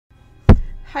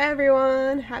Hi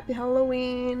everyone, happy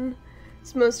Halloween!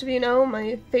 As most of you know,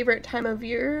 my favorite time of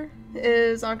year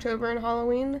is October and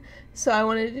Halloween, so I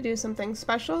wanted to do something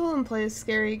special and play a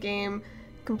scary game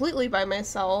completely by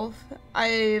myself.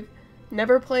 I've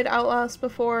never played Outlast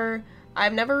before,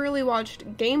 I've never really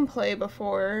watched gameplay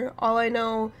before. All I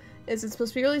know is it's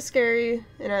supposed to be really scary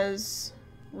and has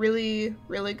really,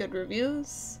 really good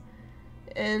reviews,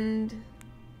 and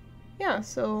yeah,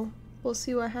 so we'll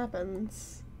see what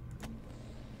happens.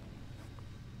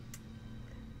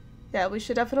 Yeah, we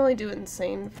should definitely do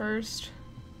Insane first.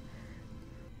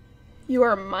 You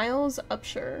are Miles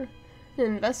Upshur, an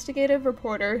investigative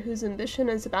reporter whose ambition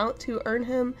is about to earn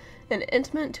him an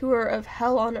intimate tour of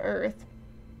hell on Earth.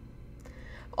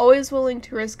 Always willing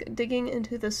to risk digging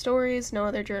into the stories no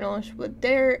other journalist would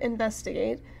dare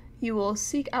investigate, you will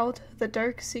seek out the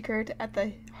dark secret at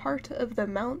the heart of the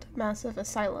Mount Massive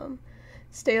Asylum.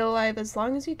 Stay alive as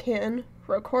long as you can,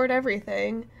 record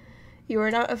everything. You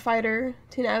are not a fighter.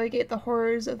 To navigate the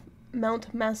horrors of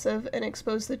Mount Massive and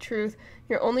expose the truth,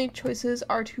 your only choices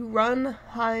are to run,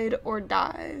 hide, or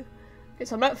die. Okay,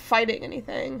 so I'm not fighting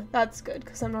anything. That's good,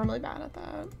 because I'm normally bad at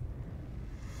that.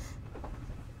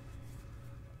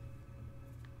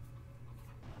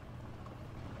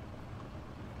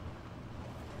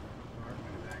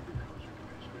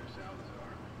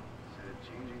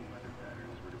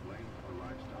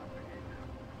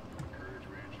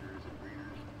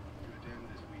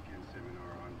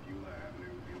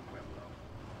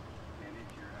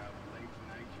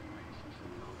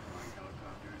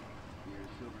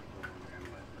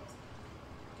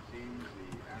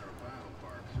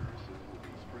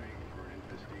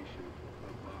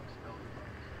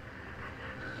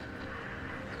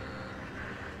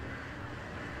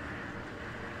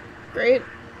 Great.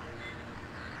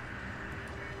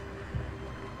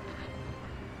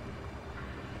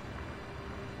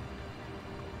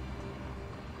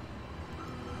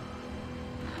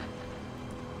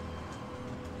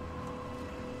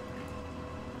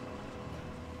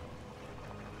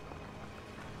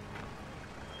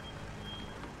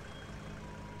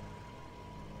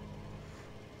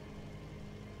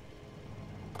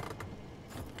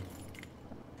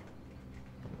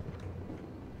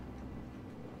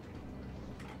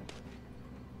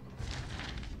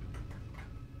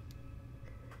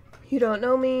 You don't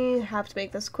know me, have to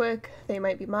make this quick, they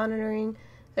might be monitoring.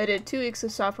 I did 2 weeks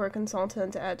of software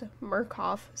consultant at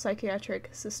Murkoff Psychiatric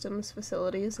Systems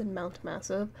Facilities in Mount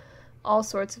Massive. All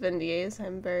sorts of NDAs.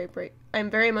 I'm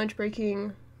very much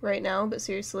breaking right now, but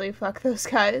seriously, fuck those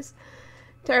guys.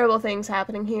 Terrible things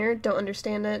happening here, don't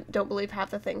understand it, don't believe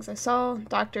half the things I saw.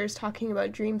 Doctors talking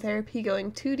about dream therapy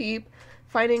going too deep,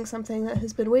 finding something that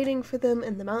has been waiting for them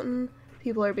in the mountain.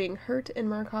 People are being hurt, and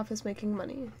Markov is making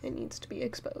money. It needs to be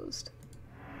exposed.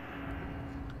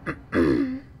 So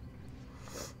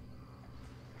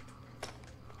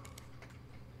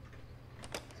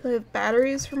I have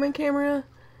batteries for my camera.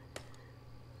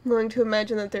 I'm willing to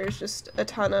imagine that there's just a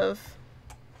ton of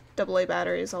AA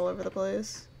batteries all over the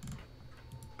place.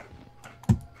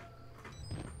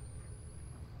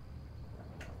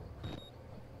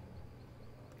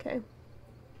 Okay.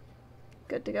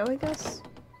 Good to go, I guess.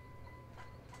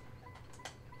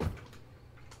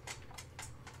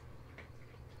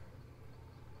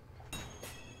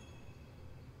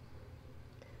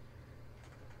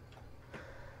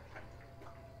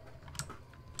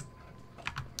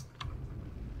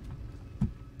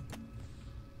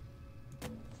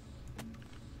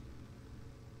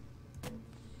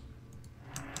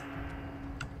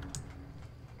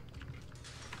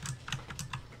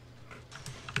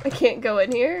 I can't go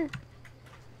in here.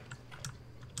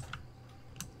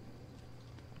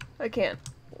 I can't.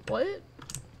 What?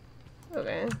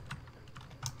 Okay.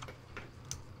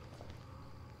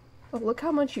 Oh, look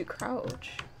how much you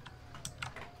crouch.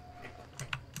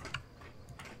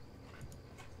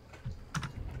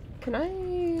 Can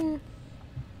I...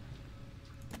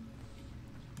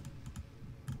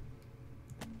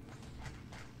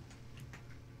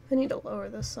 I need to lower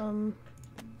this some.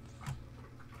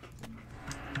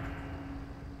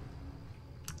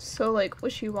 So, like,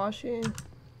 wishy-washy.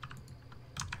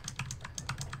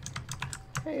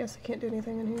 I guess I can't do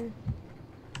anything in here.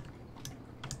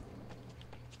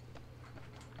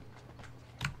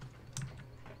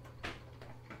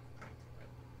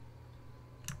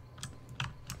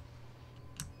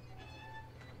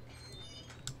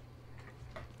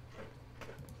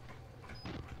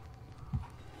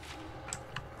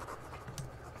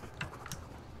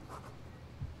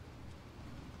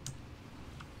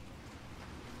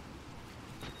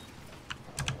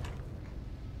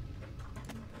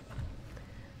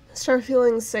 Start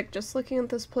feeling sick just looking at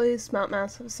this place. Mount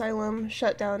Massive Asylum,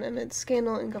 shut down amid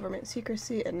scandal and government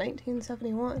secrecy in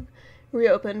 1971.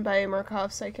 Reopened by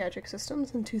Murkoff Psychiatric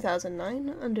Systems in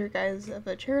 2009 under guise of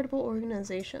a charitable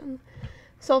organization.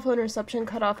 Cell phone reception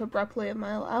cut off abruptly a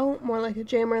mile out, more like a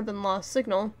jammer than lost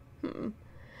signal. The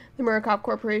Murkoff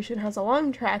Corporation has a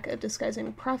long track of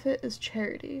disguising profit as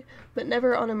charity, but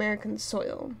never on American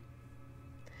soil.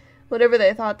 Whatever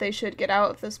they thought they should get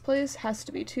out of this place has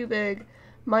to be too big.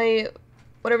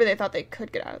 Whatever they thought they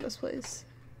could get out of this place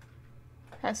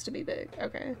has to be big.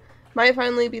 Okay. Might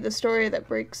finally be the story that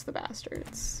breaks the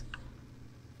bastards.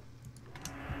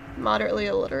 Moderately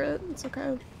illiterate. It's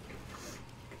okay.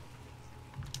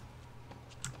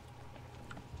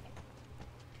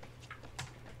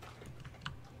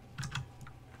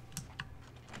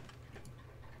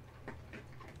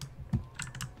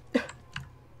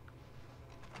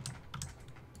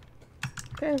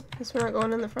 Okay, guess we're not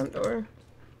going in the front door.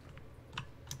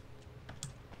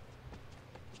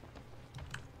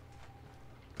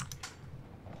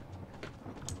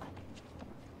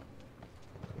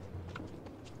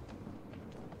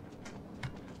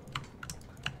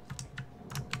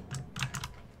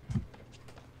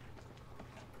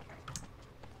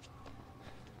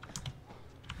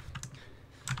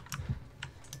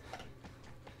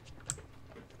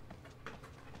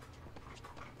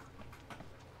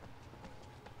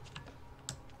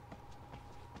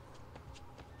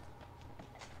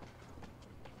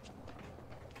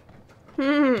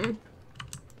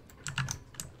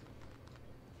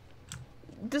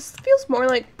 This feels more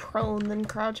like prone than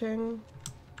crouching.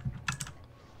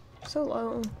 So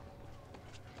low.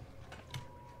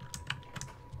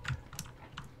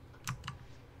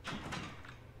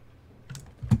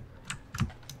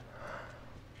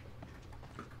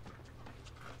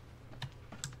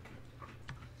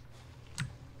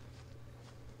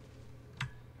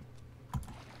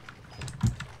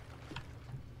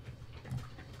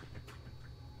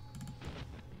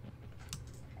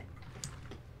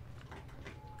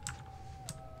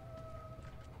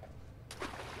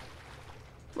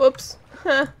 Whoops.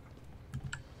 Huh.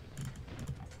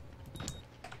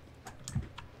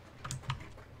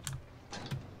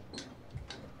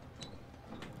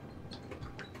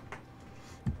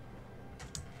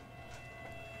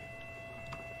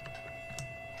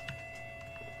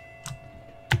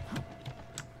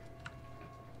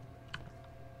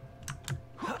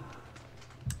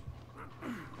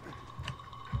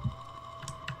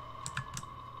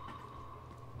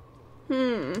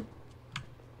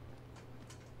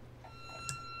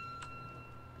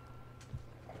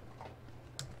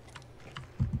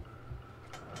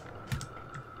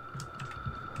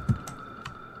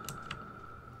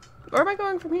 Where am I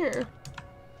going from here?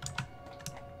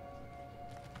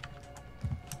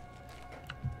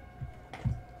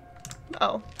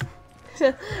 Oh.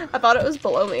 I thought it was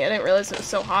below me. I didn't realize it was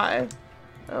so high.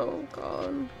 Oh,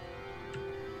 God.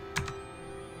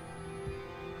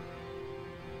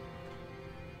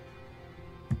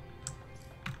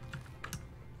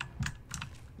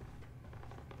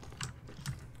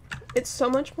 It's so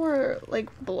much more, like,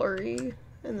 blurry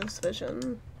in this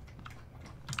vision.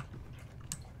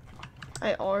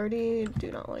 I already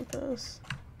do not like this.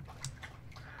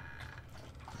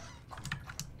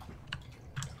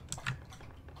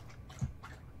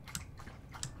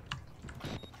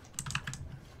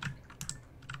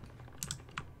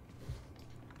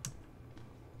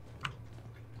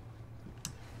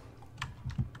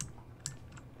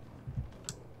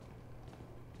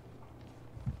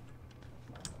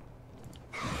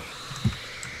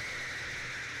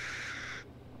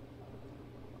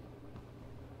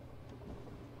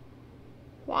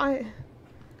 Why?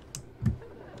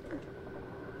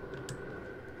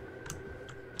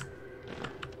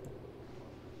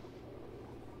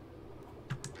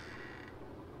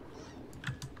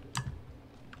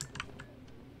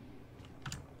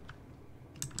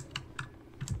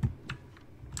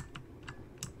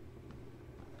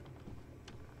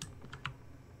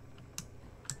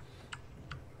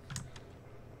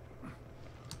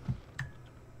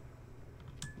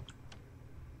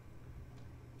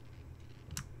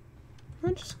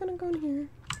 I'm just gonna go in here.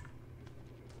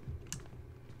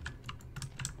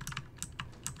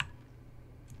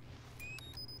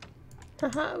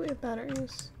 Haha, we have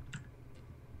batteries.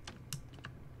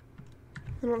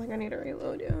 I don't think I need to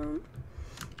reload yet.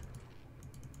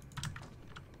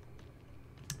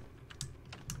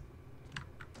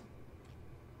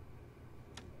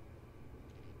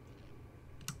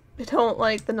 I don't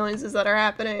like the noises that are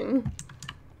happening.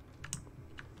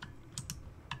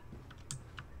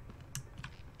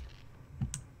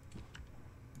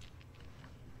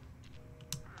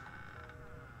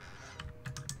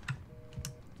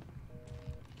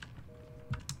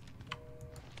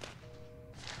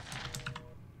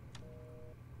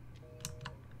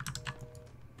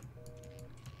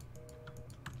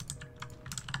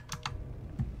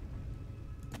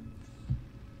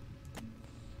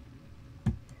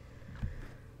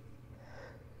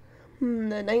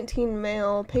 The 19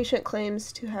 male patient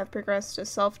claims to have progressed to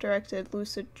self-directed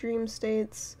lucid dream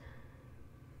states.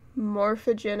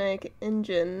 Morphogenic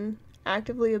engine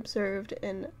actively observed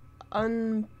in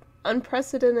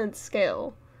unprecedented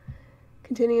scale.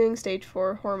 Continuing stage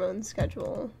 4 hormone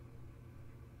schedule.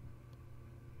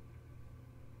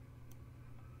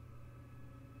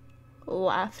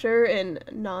 Laughter in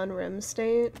non-REM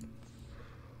state.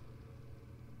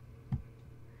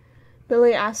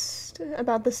 Billy asked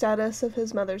about the status of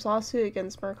his mother's lawsuit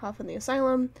against Murkoff in the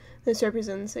asylum. This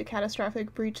represents a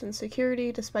catastrophic breach in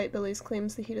security, despite Billy's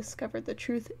claims that he discovered the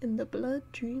truth in the blood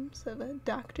dreams of a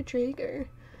Dr. Traeger.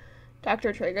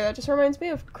 Dr. Traeger, that just reminds me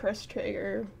of Chris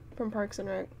Traeger from Parks and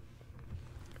Rec.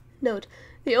 Note,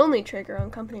 the only Traeger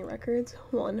on company records,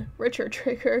 one, Richard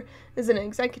Traeger, is an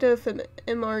executive from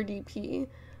MRDP.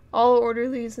 All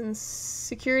orderlies and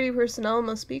security personnel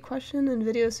must be questioned and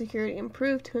video security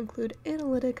improved to include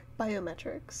analytic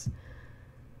biometrics.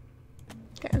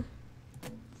 Okay.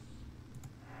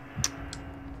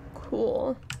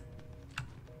 Cool.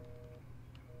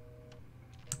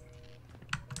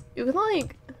 You can,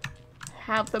 like,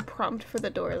 have the prompt for the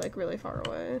door, like, really far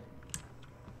away.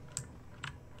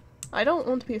 I don't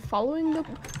want to be following the...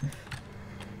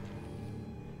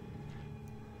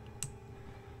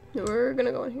 We're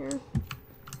gonna go in here.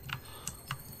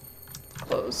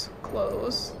 Close.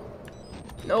 Close.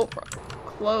 Nope.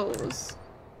 Close.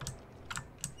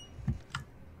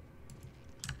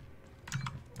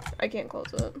 I can't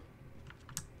close it.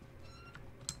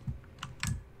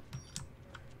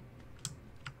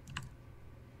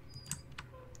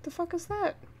 What the fuck is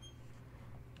that?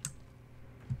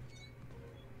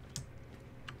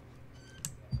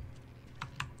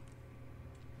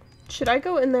 Should I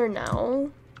go in there now?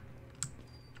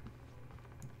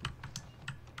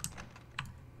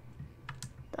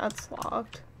 That's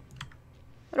locked.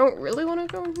 I don't really want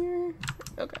to go in here.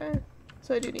 Okay.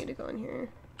 So I do need to go in here.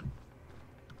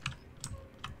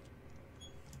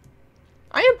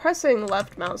 I am pressing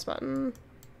left mouse button.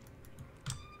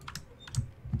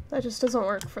 That just doesn't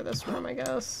work for this room, I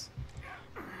guess.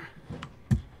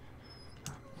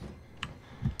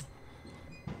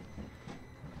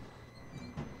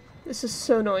 This is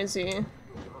so noisy.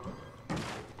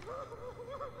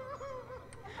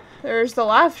 There's the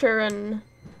laughter and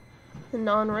the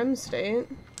non-REM state.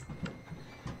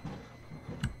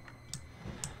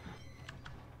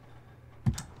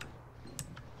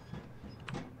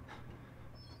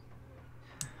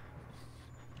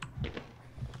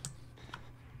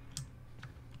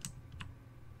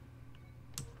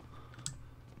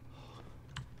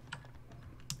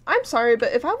 I'm sorry,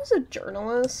 but if I was a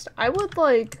journalist, I would,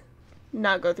 like,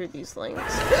 not go through these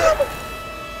links.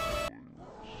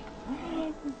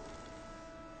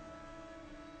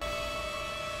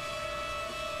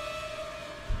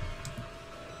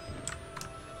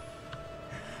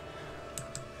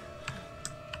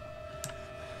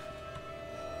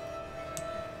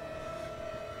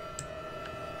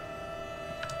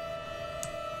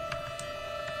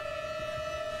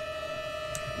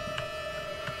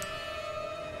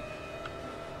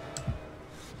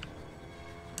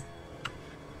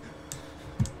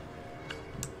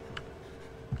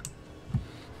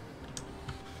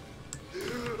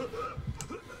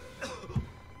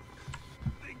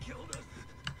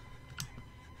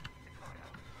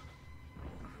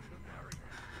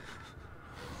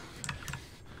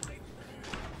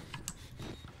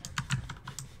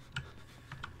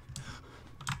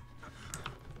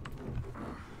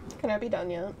 Can I be done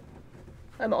yet?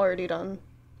 I'm already done.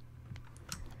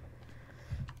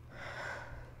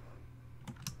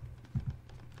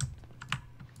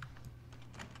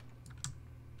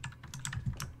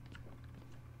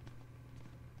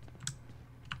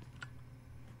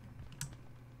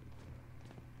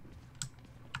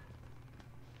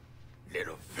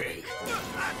 Little pig.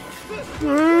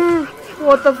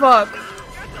 What the fuck?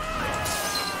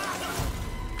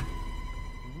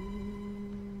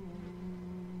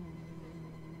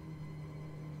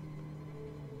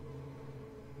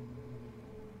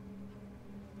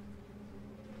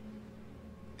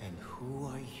 Who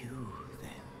are you,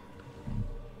 then?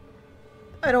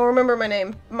 I don't remember my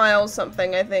name. Miles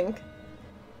something, I think.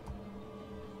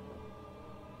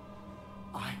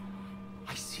 I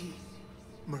see.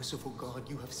 Merciful God,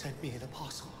 you have sent me an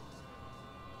apostle.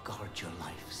 Guard your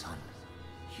life, son.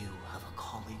 You have a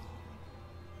calling.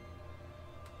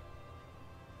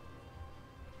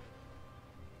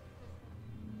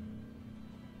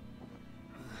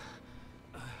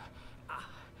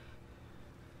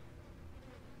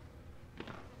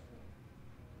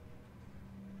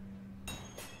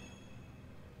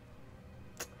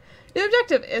 New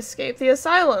objective, escape the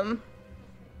asylum.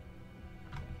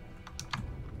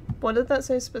 What did that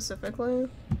say specifically?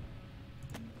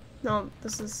 No,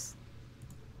 this is...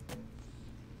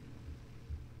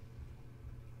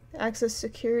 Access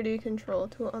security control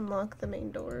to unlock the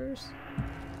main doors.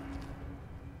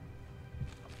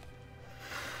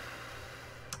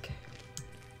 Okay.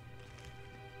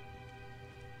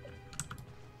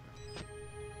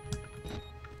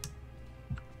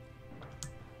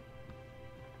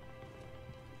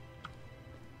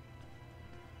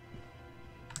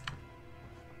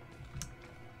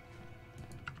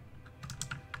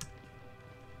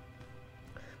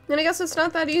 And I guess it's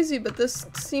not that easy, but this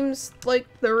seems like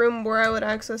the room where I would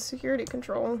access security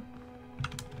control.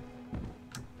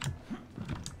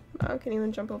 Oh, I can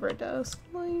even jump over a desk.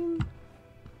 Lame.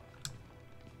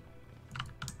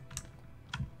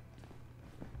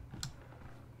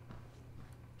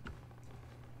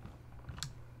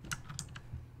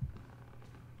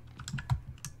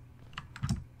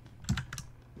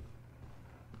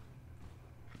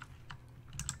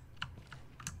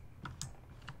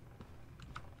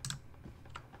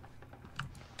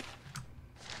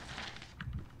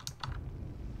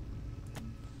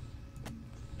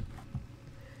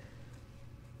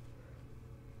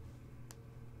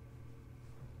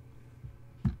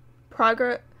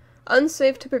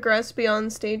 Unsafe to progress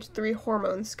beyond stage 3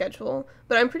 hormone schedule,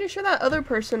 but I'm pretty sure that other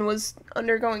person was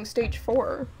undergoing stage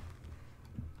 4.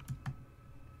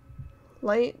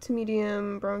 Light to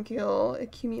medium bronchial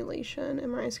accumulation.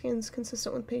 MRI scans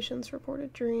consistent with patient's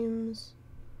reported dreams.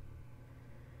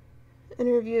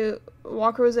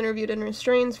 Walker was interviewed in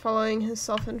restraints following his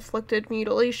self-inflicted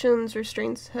mutilations.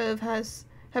 Restraints have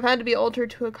had to be altered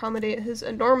to accommodate his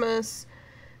enormous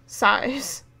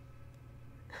size.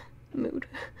 Mood.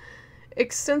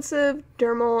 Extensive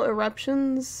dermal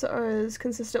eruptions is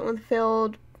consistent with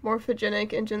failed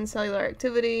morphogenic engine cellular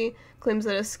activity. Claims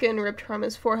that a skin ripped from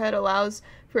his forehead allows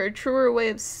for a truer way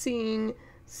of seeing.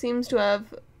 Seems to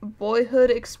have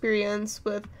boyhood experience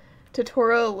with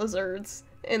Totoro lizards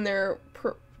in their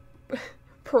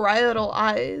parietal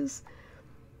eyes.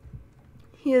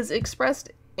 He has expressed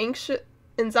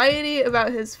anxiety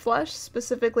about his flesh,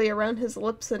 specifically around his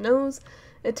lips and nose.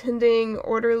 Attending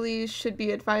orderlies should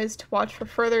be advised to watch for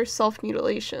further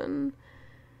self-mutilation.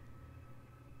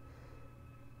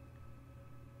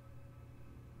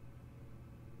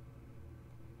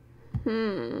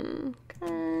 Okay.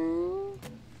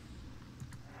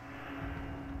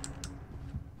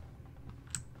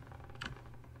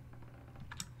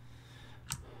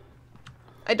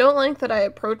 I don't like that I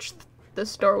approached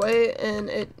this doorway and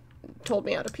it told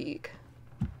me how to peek.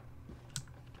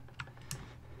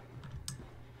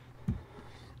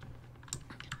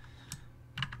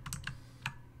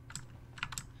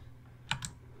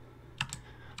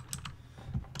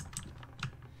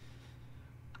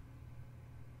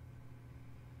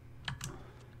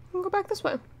 We'll go back this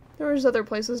way. There's other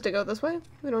places to go this way.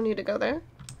 We don't need to go there.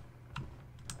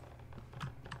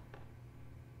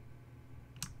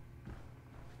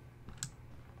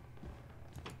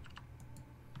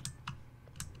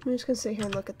 I'm just gonna sit here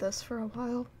and look at this for a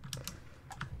while.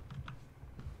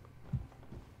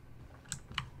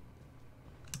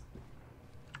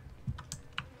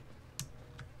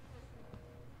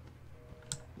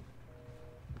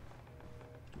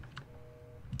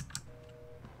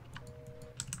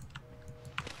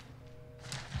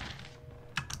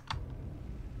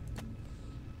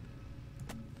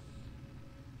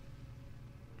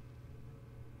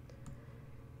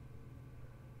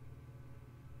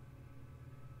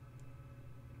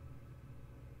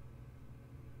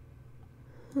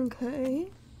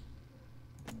 Okay.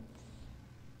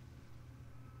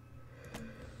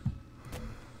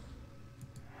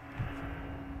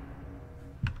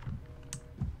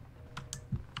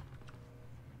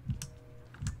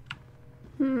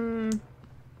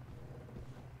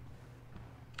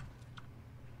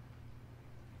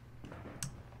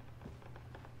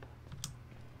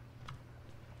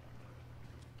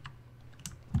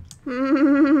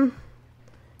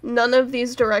 None of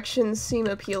these directions seem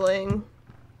appealing.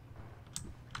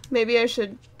 Maybe I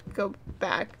should go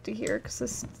back to here, because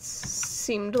this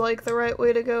seemed like the right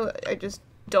way to go. I just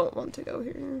don't want to go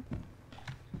here.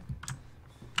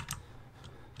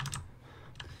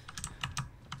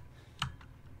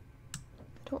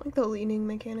 I don't like the leaning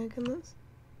mechanic in this.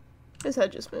 His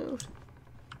head just moved.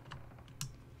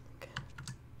 Okay.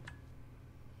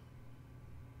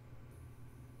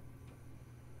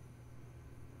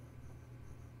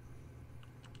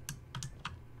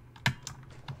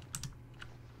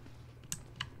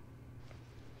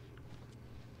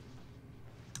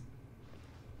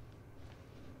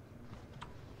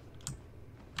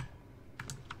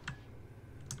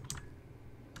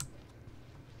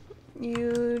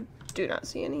 You do not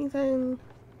see anything.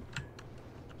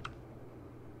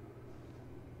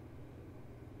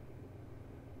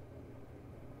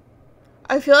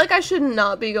 I feel like I should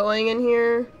not be going in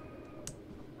here.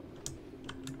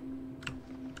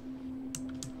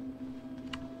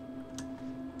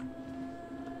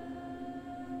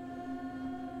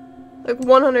 Like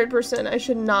 100% I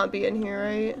should not be in here,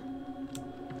 right?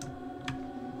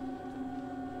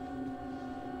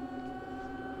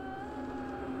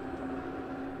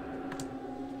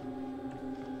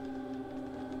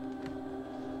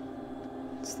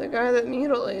 It's the guy that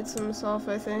mutilates himself,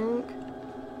 I think.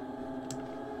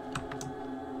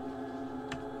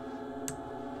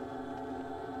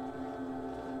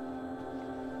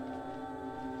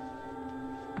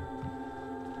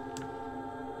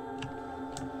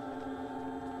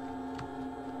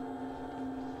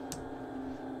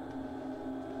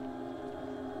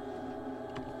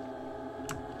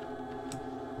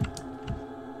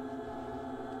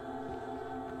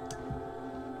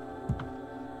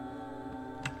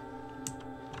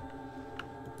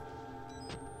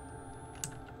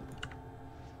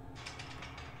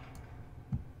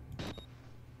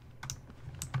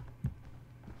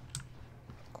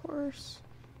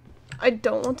 I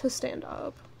don't want to stand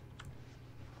up.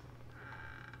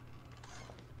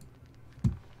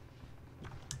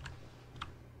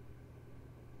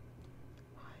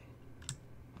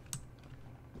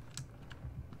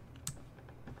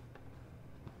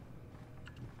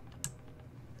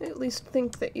 I at least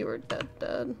think that you were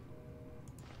dead.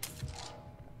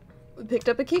 We picked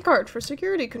up a keycard for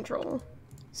security control.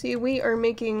 See, we are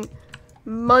making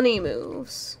money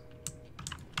moves.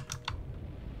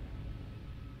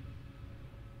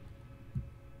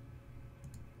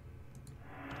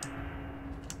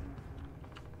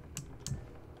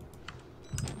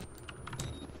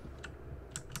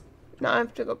 Now I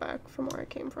have to go back from where I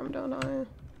came from, don't I?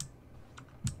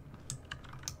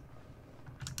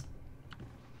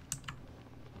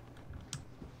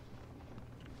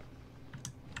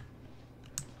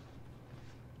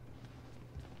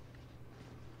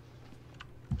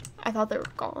 I thought they were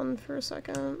gone for a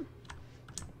second.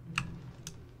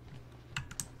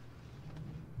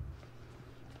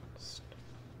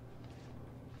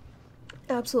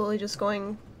 Absolutely just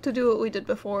going to do what we did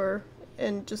before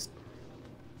and just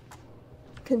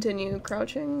continue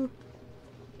crouching.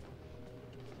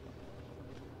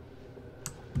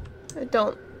 I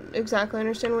don't exactly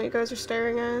understand what you guys are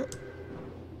staring at.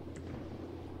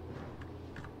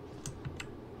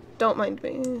 Don't mind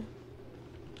me.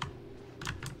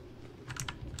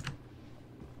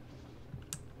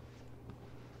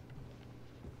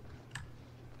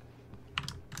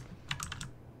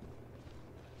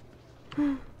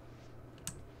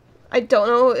 I don't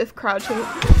know if crouching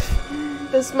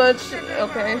this much.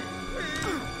 Okay.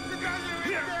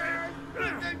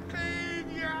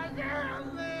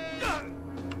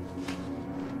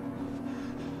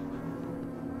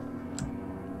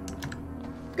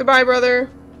 Goodbye, brother.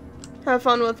 Have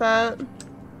fun with that.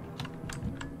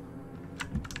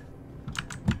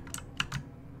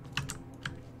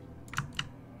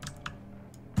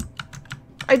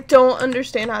 I don't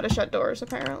understand how to shut doors,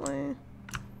 apparently.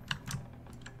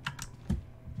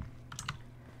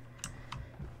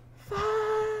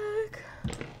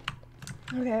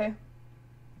 Okay.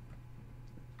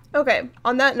 Okay,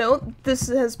 on that note, this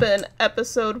has been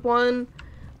episode 1.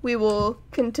 We will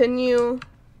continue.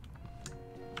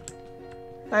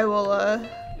 I will,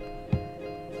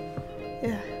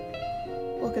 yeah.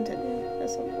 We'll continue at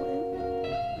some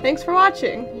point. Thanks for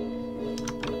watching!